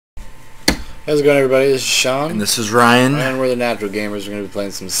How's it going, everybody? This is Shaun. And this is Ryan. And we're the Natural Gamers. We're going to be playing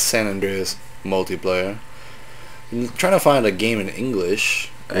some San Andreas multiplayer. I'm trying to find a game in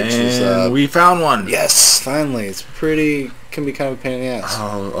English. And we found one. Yes, finally. It's can be kind of a pain in the ass.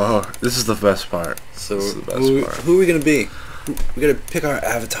 Oh, this is the best part. So, who are we going to be? We got to pick our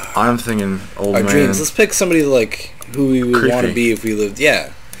avatar. I'm thinking old man. Our dreams. Let's pick somebody like who we would want to be if we lived.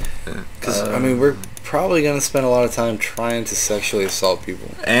 Yeah. Because, I mean, we're probably going to spend a lot of time trying to sexually assault people.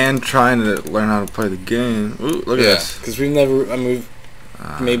 And trying to learn how to play the game. Ooh, look at this. Because we've never, I mean, we've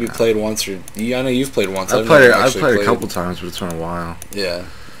maybe played once, or I know you've played once. I've played it a couple times, but it's been a while. Yeah.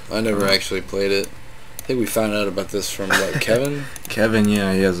 I never actually played it. I think we found out about this from, what, Kevin? Kevin,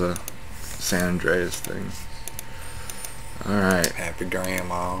 yeah, he has a San Andreas thing. Alright. Happy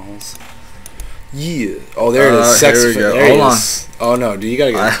grandmas. Yeah. Oh, there it is. Sex. Here we go. There Hold on. Oh, no. Do you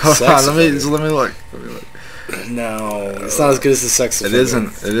gotta get Hold sex? on. Let me look. No. It's not as good as the sex. It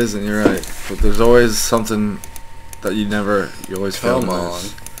isn't. It isn't. You're right. But there's always something that you always fail. Come on.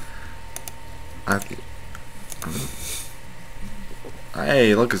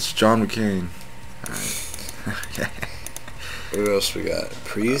 Hey, look, it's John McCain. What else we got?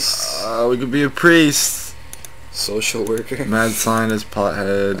 Priest? We could be a priest. Social worker? Mad scientist,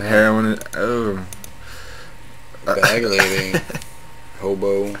 pothead, heroin. Oh. Bag lady.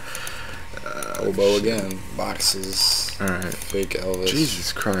 Hobo. Hobo again. Boxes. Alright. Fake Elvis.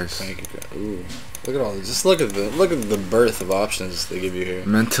 Jesus Christ. Ooh. Look at all this. Just look at the birth of options they give you here.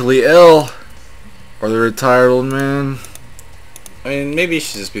 Mentally ill. Or the retired old man. I mean, maybe you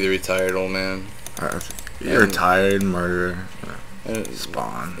should just be the retired old man. You're retired murderer. And,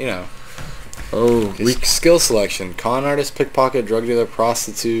 Spawn. You know. Oh, weak skill selection: con artist, pickpocket, drug dealer,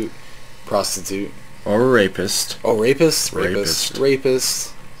 prostitute, or rapist. Oh, rapist.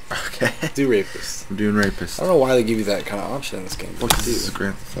 Okay. Do rapist. I'm doing rapist. I don't know why they give you that kind of option in this game. What this is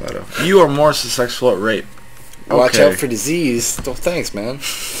Grand Theft Auto. You are more successful at rape. Watch out for disease. Oh, thanks, man.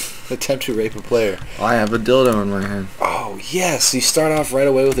 Attempt to rape a player. I have a dildo in my hand. Oh yes, you start off right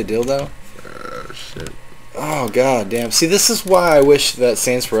away with a dildo. Oh shit. Oh god damn. See, this is why I wish that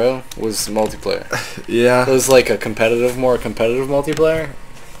Saints Row was multiplayer. Yeah. It was like more competitive multiplayer.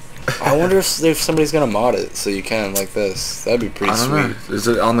 I wonder if somebody's gonna mod it so you can like this. That'd be pretty sweet. Know. Is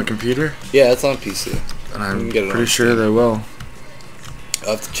it on the computer? Yeah, it's on PC. And I'm pretty sure they will.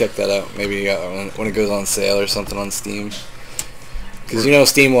 I'll have to check that out. Maybe when it goes on sale or something on Steam. Because you know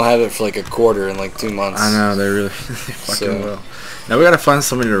Steam will have it for like a quarter in like 2 months. I know, they really fucking will. Now we gotta find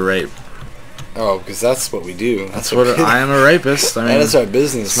somebody to rape. Oh, because that's what we do. That's what I am, a rapist. I mean, that's our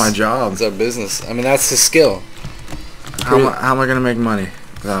business. It's my job. It's our business. I mean, that's the skill. How am I gonna make money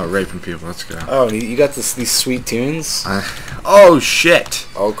without raping people? Let's go. Oh, you got these sweet tunes? Oh shit!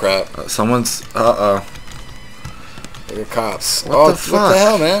 Oh crap! Someone's They're cops. What the fuck? What the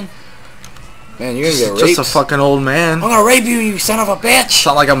hell, man? Man, you're gonna get raped. Just a fucking old man. I'm gonna rape you, you son of a bitch! It's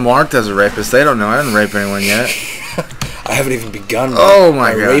not like I'm marked as a rapist. They don't know. I didn't rape anyone yet. I haven't even begun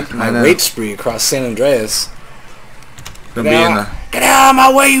my god. My rape spree across San Andreas. Get out of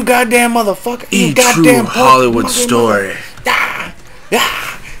my way, you goddamn motherfucker! You goddamn true Hollywood story.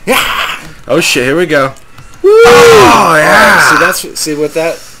 Oh shit! Here we go. Woo! Oh yeah. See with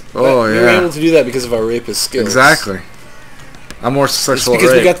that. Oh yeah. We were able to do that because of our rapist skills. Exactly. I'm more successful. It's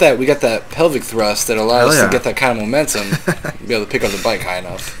because at rape. we got that pelvic thrust that allows us to get that kind of momentum, be able to pick up the bike high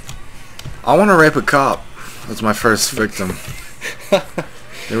enough. I want to rape a cop. That's my first victim.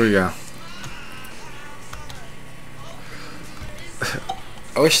 Here we go.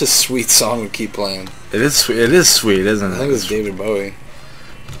 I wish this sweet song would keep playing. It is sweet. It is sweet, isn't it? I think it's David Bowie.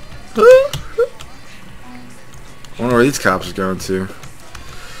 I wonder where these cops are going to.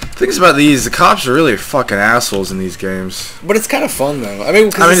 Things about these, the cops are really fucking assholes in these games. But it's kind of fun though. I mean,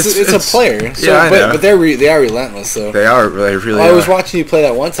 it's a player. So, yeah, I know. But they are relentless though. They are. They really. I was watching you play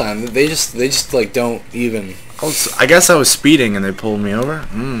that one time. They just like don't even. I guess I was speeding and they pulled me over.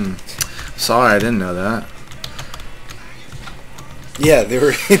 Sorry, I didn't know that. Yeah, they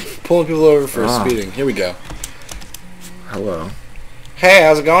were pulling people over for speeding. Here we go. Hello. Hey,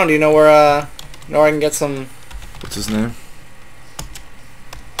 how's it going? Do you know where I can get some? What's his name?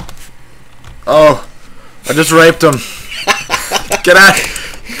 Oh, I just raped him. Get out!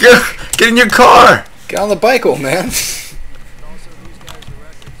 Get in your car! Get on the bike, old man.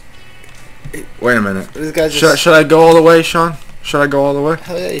 Wait a minute. This guy just... Should I go all the way, Shaun? Should I go all the way?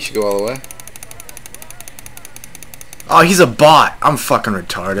 Hell yeah, you should go all the way. Oh, he's a bot. I'm fucking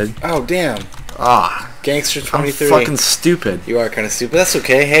retarded. Oh, damn. Gangster 23. I'm fucking stupid. You are kind of stupid. That's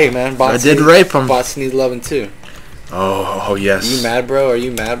okay. Hey, man. Bots rape him. Bots need loving, too. Oh, yes. Are you mad, bro? Are you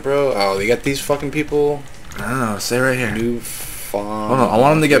mad, bro? Oh, they got these fucking people. I don't know. Stay right here. New fun. Hold on, I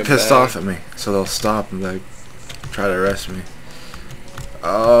want them to get pissed off at me, so they'll stop and like try to arrest me.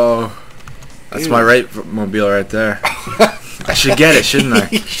 Oh, that's my rape mobile right there. I should get it, shouldn't I?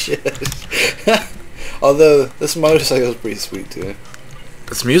 You should. Although this motorcycle is pretty sweet too.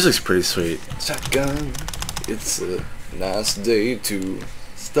 This music's pretty sweet. Shotgun. It's a nice day to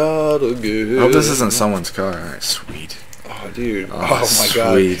start again. I hope this isn't someone's car. Alright, sweet. Oh, dude. Oh, Oh my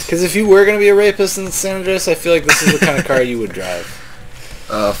god. sweet. Because if you were going to be a rapist in San Andreas, I feel like this is the kind of car you would drive.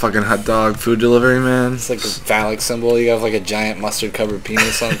 Fucking hot dog food delivery man. It's like a phallic symbol. You have like a giant mustard covered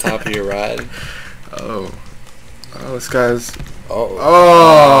penis on top of your ride. Oh. Oh, this guy's... Oh.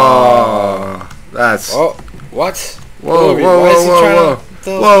 Oh. That's... Oh. What? Whoa, whoa, Why is he whoa, trying whoa, to...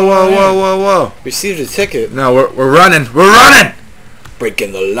 whoa, whoa, whoa, whoa, whoa. Received a ticket. No, we're running. We're running!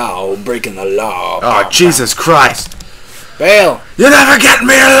 Breaking the law. Breaking the law. Oh, Jesus Christ. Bail. You're never getting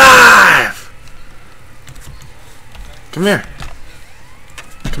me alive! Come here.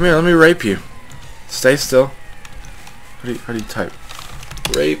 Come here, let me rape you. Stay still. How do you type?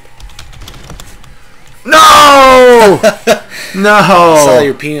 Rape. No! No! I saw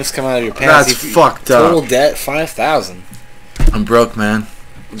your penis come out of your pants. That's fucked up. Total debt, $5,000. I'm broke, man.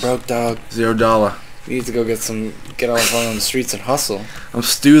 Broke dog. $0. You need to go get off on the streets and hustle. I'm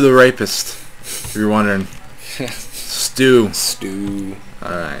Stu the rapist. If you're wondering. Stu. Stew.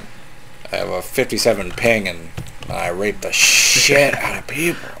 Alright. I have a 57 ping and I rape the shit out of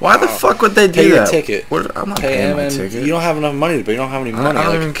people. Why the fuck would they do Pay that? your ticket. I'm not Pay paying him my and ticket. you don't have enough money to pay. You don't have any money. I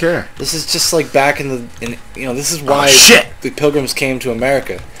don't like, even care. this is just like back in this is why shit! the Pilgrims came to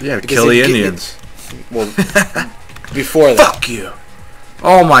America. Yeah, to kill the Indians. Well, before that. Fuck you.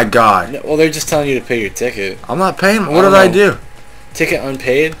 Oh my god. No, well, they're just telling you to pay your ticket. I'm not paying. What did I do? Ticket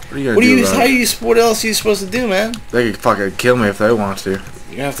unpaid. What are you gonna do about it? What else are you supposed to do, man? They could fucking kill me if they want to. You're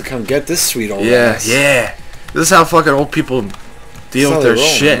gonna have to come get this sweet old Yeah, ass. yeah. This is how fucking old people deal with their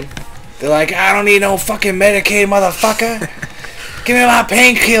shit. Man. They're like, I don't need no fucking Medicaid, motherfucker. Give me my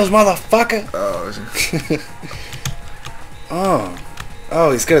painkillers, motherfucker. Oh.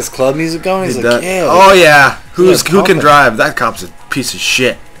 Oh, he's got his club music going. He's like, yeah. Oh yeah. Who can pumping. drive? That cop's a piece of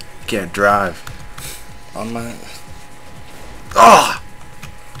shit. Can't drive. On my. Oh.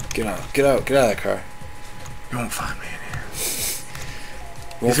 Get out of that car. You won't find me in here.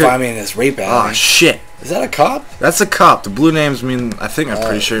 You won't find me in this rape alley. Oh shit. Is that a cop? That's a cop. The blue names mean. I think I'm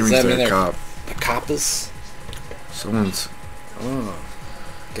pretty sure it means they're a cop. A coppers? Someone's. Oh.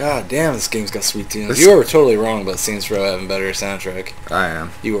 God damn, this game's got sweet tunes. You were totally wrong about Saints Row having better soundtrack. I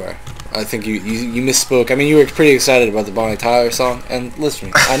am. You were. I think you misspoke. I mean, you were pretty excited about the Bonnie Tyler song, and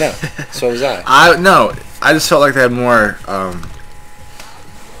listen, I know. So was I. I just felt like they had more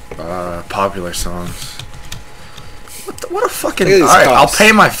popular songs. What a fucking... Alright, I'll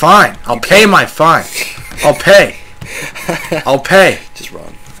pay my fine. I'll pay. I'll pay. Just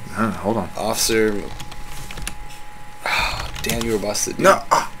run. Hold on. Officer... Oh, damn, you were busted, dude. No.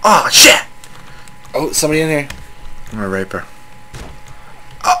 Oh, shit. Oh, somebody in here. I'm a raper.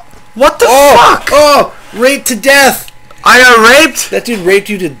 Oh, what the fuck? Oh, raped to death. I got raped? That dude raped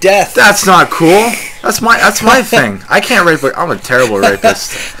you to death. That's not cool. That's my thing. I can't rape. I'm a terrible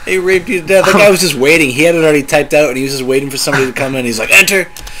rapist. He raped you to death. That guy was just waiting. He had it already typed out, and he was just waiting for somebody to come in. He's like, enter.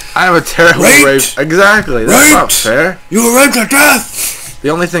 I am a terrible rape. Exactly. That's not fair. You were raped to death. The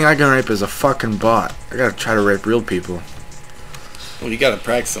only thing I can rape is a fucking bot. I gotta try to rape real people. Well, you gotta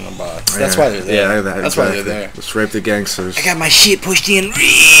practice on the bots. That's why they're there. Yeah, that's why they're there. Let's rape the gangsters. I got my shit pushed in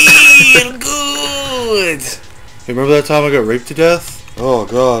real good. Hey, remember that time I got raped to death? Oh,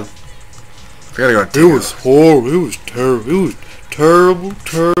 God. I gotta go. It was horrible. It was terrible. It was terrible,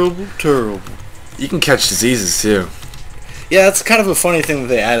 terrible, terrible. You can catch diseases, too. Yeah, that's kind of a funny thing that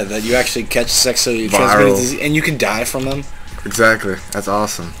they added, that you actually catch sexually transmitted disease, and you can die from them. Exactly. That's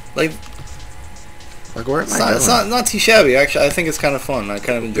awesome. Like where am I going? It's not too shabby, actually. I think it's kind of fun. I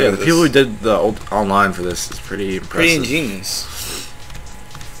kind of enjoy this. Yeah, the this. people who did the online for this is pretty impressive. Pretty ingenious.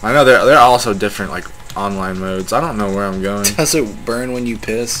 I know there are also different, like, online modes. I don't know where I'm going. Does it burn when you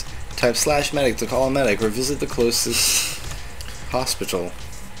piss? Type /medic to call a medic or visit the closest hospital.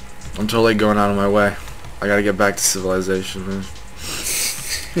 I'm totally going out of my way. I gotta get back to civilization, man.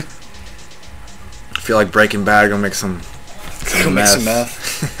 I feel like Breaking Bad. Gonna make some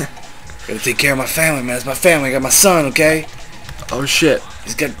meth. Gotta take care of my family, man. It's my family. I got my son, okay? Oh shit.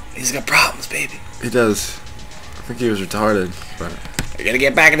 He's got problems, baby. He does. I think he was retarded, but I gotta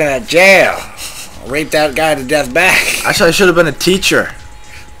get back into that jail. I'll rape that guy to death back. Actually, I should have been a teacher.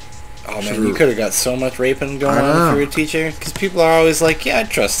 Oh man, you could have got so much raping going on if you were a teacher. Because people are always like, yeah, I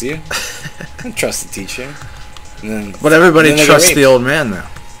trust you. I trust the teacher. And then, but everybody trusts the old man, though.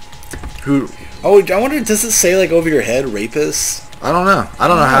 Who Oh, I wonder, does it say like over your head, rapist? I don't know. I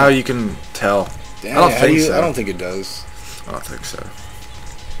don't know how you can tell. Damn, I don't think so. I don't think it does. I don't think so.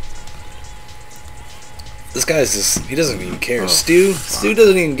 This guy's just, he doesn't even care. Oh, Stu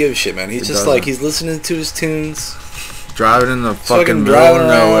doesn't even give a shit, man. He's He just doesn't. like, he's listening to his tunes. Driving in the He's fucking middle driving of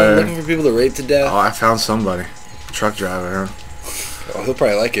around, nowhere. looking for people to rape to death. Oh, I found somebody. Truck driver, huh? Oh, he'll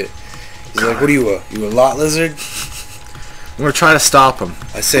probably like it. He's like, what are you a lot lizard? I'm gonna try to stop him.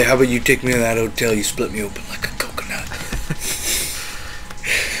 I say, how about you take me to that hotel, you split me open like a coconut.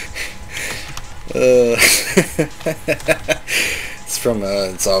 It's from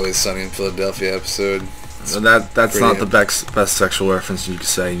It's Always Sunny in Philadelphia episode. That's pretty not the best sexual reference you could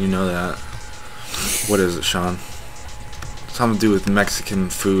say. You know that. What is it, Sean? Something to do with Mexican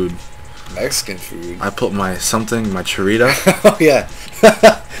food. Mexican food? I put my chorita. Oh, yeah.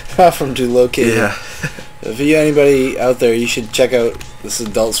 From Delocated. Yeah. If you anybody out there, you should check out this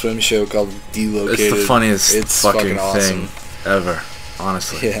Adult Swim show called Delocated. It's the funniest fucking awesome thing ever.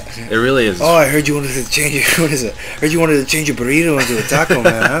 Honestly. Yeah. It really is. Oh, I heard you wanted to change your, what is it? I heard you wanted to change your burrito into a taco,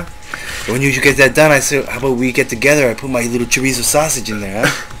 man, huh? When you get that done, I said, how about we get together? I put my little chorizo sausage in there,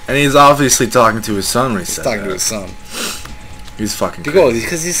 huh? And he's obviously talking to his son when he He's said talking that. to his son. He's fucking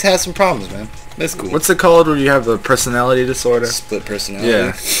Because he's had some problems, man. That's cool. What's it called where you have the personality disorder? Split personality? Yeah.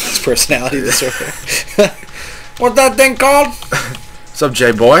 It's personality disorder. What that thing called? What's up,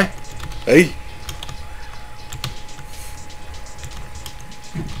 J-boy? Hey.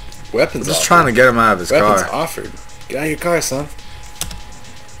 Weapons I'm just offered. trying to get him out of his Weapons car. offered. Get out of your car, son.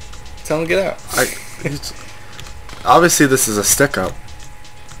 Tell him to get out. Obviously, this is a stick-up.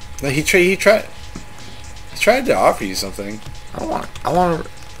 No, he tried to offer you something. Why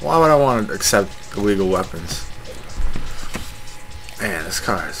would I want to accept illegal weapons? Man, this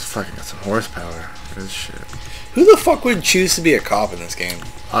car has fucking got some horsepower. This shit. Who the fuck would choose to be a cop in this game?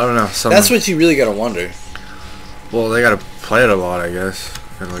 I don't know. That's what you really gotta wonder. Well, they gotta play it a lot, I guess.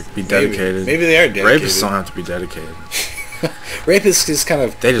 Gotta like be dedicated. Maybe they are dedicated. Rapists don't have to be dedicated. Rapists just kind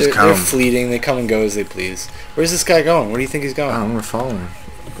of They're come. They're fleeting. They come and go as they please. Where's this guy going? Where do you think he's going? I'm gonna follow him.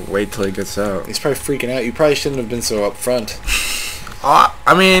 Wait till he gets out. He's probably freaking out. You probably shouldn't have been so upfront.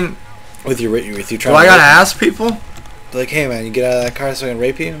 I mean, with you trying. Do I gotta ask people? Like, hey man, you get out of that car so I can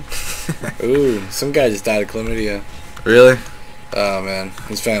rape you? Ooh, some guy just died of chlamydia. Really? Oh man,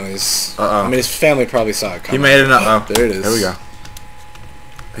 his family's. Uh-oh. I mean, his family probably saw it coming. He made it. Uh-oh. There it is. There we go.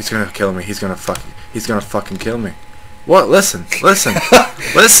 He's gonna kill me. He's gonna fucking kill me. What? Listen. Listen.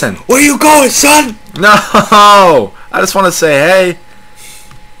 Where you going, son? No. I just want to say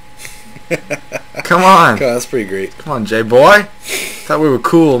hey. Come on. God, that's pretty great. Come on, J-boy. Thought we were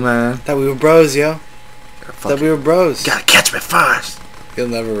cool, man. Thought we were bros, yo. Thought we were bros. Gotta catch me first. He'll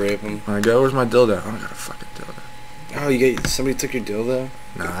never rape him. I go. Where's my dildo? I don't got a fucking dildo. Oh, somebody took your dildo?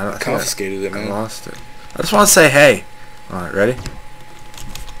 No, I don't. Confiscated it, man. I lost it. I just want to say hey. All right, ready?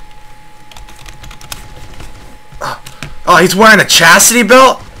 Oh, he's wearing a chastity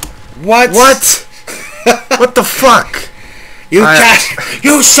belt? What? What? What the fuck? You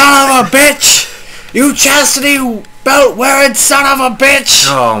son of a bitch! You chastity belt wearing son of a bitch!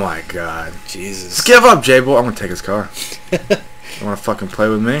 Oh my god. Jesus. Just give up, J-boy. I'm gonna take his car. You wanna fucking play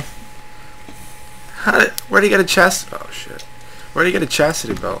with me? Where'd he get a Oh shit. Where'd he get a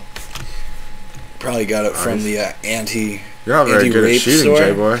chastity belt? Probably got it from the anti. You're not very good at shooting,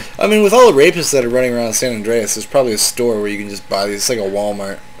 J-boy. I mean, with all the rapists that are running around San Andreas, there's probably a store where you can just buy these. It's like a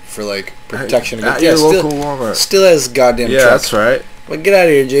Walmart for like protection. At your local Walmart. Still has goddamn truck. Yeah, that's right. But get out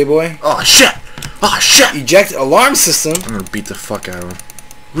of here, J-boy. Oh shit! Oh shit! Eject alarm system. I'm gonna beat the fuck out of him.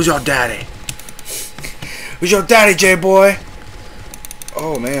 Who's your daddy? Who's your daddy, J-boy?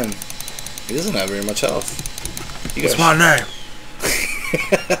 Oh man, he doesn't have very much health. What's my name?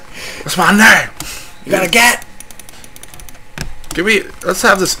 What's my name? You got a gat? Let's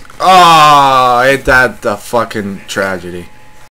have this. Oh, ain't that the fucking tragedy?